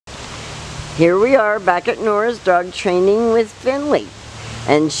Here we are back at Nora's dog training with Finnlay,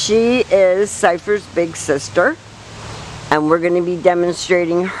 and she is Cypher's big sister, and we're going to be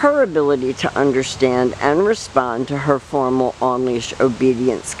demonstrating her ability to understand and respond to her formal on-leash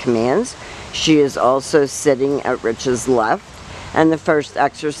obedience commands. She is also sitting at Rich's left, and the first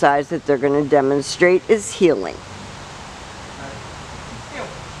exercise that they're going to demonstrate is heeling.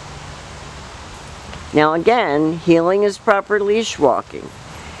 Now again, heeling is proper leash walking.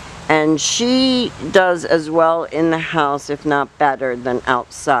 And she does as well in the house, if not better, than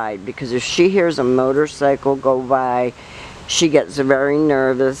outside. Because if she hears a motorcycle go by, she gets very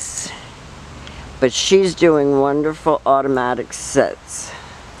nervous. But she's doing wonderful automatic sits.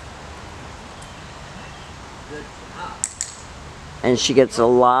 And she gets a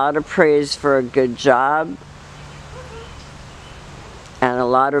lot of praise for a good job. And a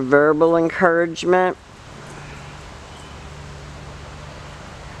lot of verbal encouragement.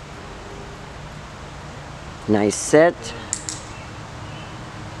 Nice sit.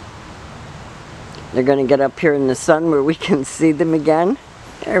 They're going to get up here in the sun where we can see them again.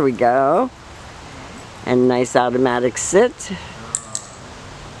 There we go. And nice automatic sit.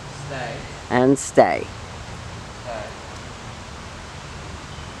 Stay. And stay.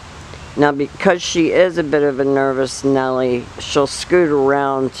 Now because she is a bit of a nervous Nellie, she'll scoot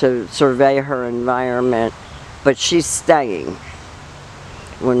around to survey her environment, but she's staying.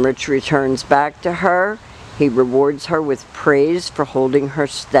 When Rich returns back to her, he rewards her with praise for holding her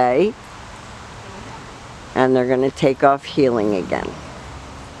stay, and they're going to take off heeling again.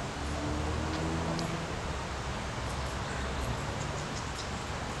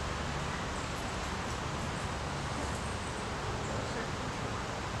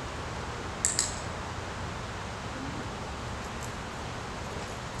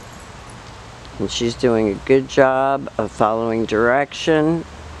 And she's doing a good job of following direction.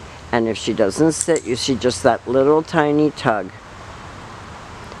 And if she doesn't sit, you see just that little tiny tug.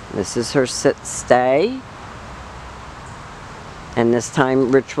 This is her sit-stay. And this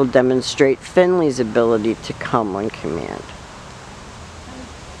time Rich will demonstrate Finnlay's ability to come on command.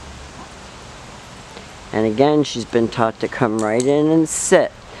 And again, she's been taught to come right in and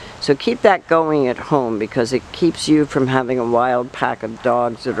sit. So keep that going at home, because it keeps you from having a wild pack of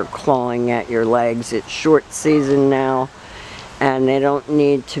dogs that are clawing at your legs. It's short season now, and they don't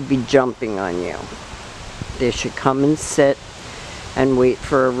need to be jumping on you. They should come and sit and wait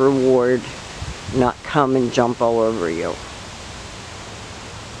for a reward, not come and jump all over you.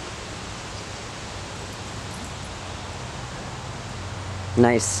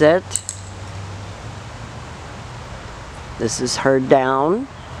 Nice sit. This is her down.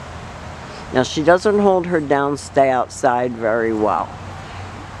 Now she doesn't hold her down stay outside very well.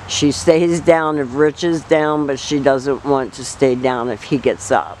 She stays down if Rich is down, but she doesn't want to stay down if he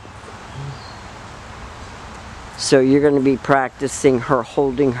gets up. So you're going to be practicing her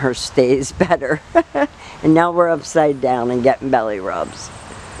holding her stays better. And now we're upside down and getting belly rubs.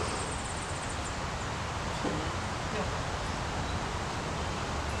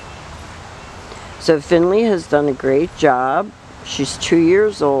 So Finnlay has done a great job. She's 2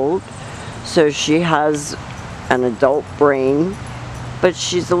 years old, so she has an adult brain, but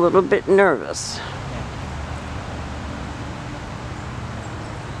she's a little bit nervous.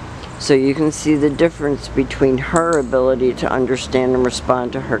 So you can see the difference between her ability to understand and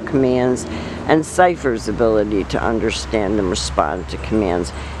respond to her commands and Cypher's ability to understand and respond to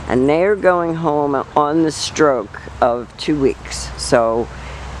commands. And they are going home on the stroke of 2 weeks. So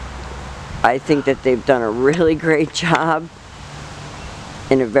I think that they've done a really great job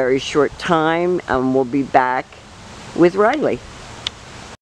in a very short time, and we'll be back with Riley.